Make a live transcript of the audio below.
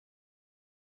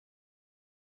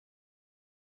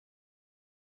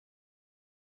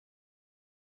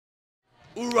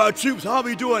Hoorah, troops, how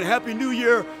we doing? Happy New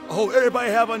Year. I hope everybody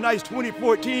have a nice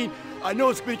 2014. I know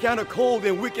it's been kind of cold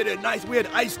and wicked and nice. We had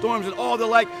ice storms and all the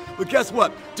like, but guess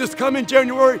what? Just come in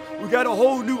January, we got a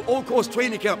whole new Old Coast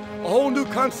training camp, a whole new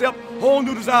concept, whole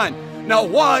new design. Now,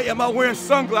 why am I wearing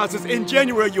sunglasses in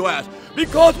January, you ask?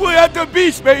 Because we're at the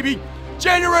beach, baby.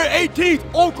 January 18th,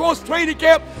 Old Coast Training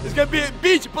Camp is going to be a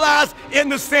beach blast in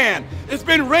the sand. It's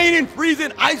been raining,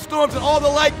 freezing, ice storms, and all the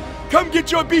like. Come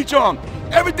get your beach on.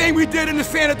 Everything we did in the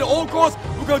sand at the Old Coast,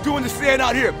 we're going to do in the sand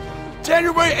out here.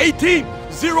 January 18th,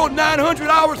 0900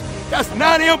 hours. That's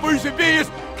 9 a.m. for your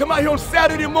civilians. Come out here on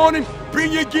Saturday morning.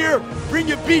 Bring your gear, bring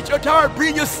your beach attire,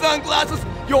 bring your sunglasses,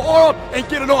 your oil, and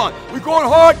get it on. We're going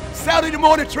hard Saturday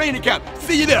morning training camp.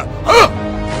 See you there.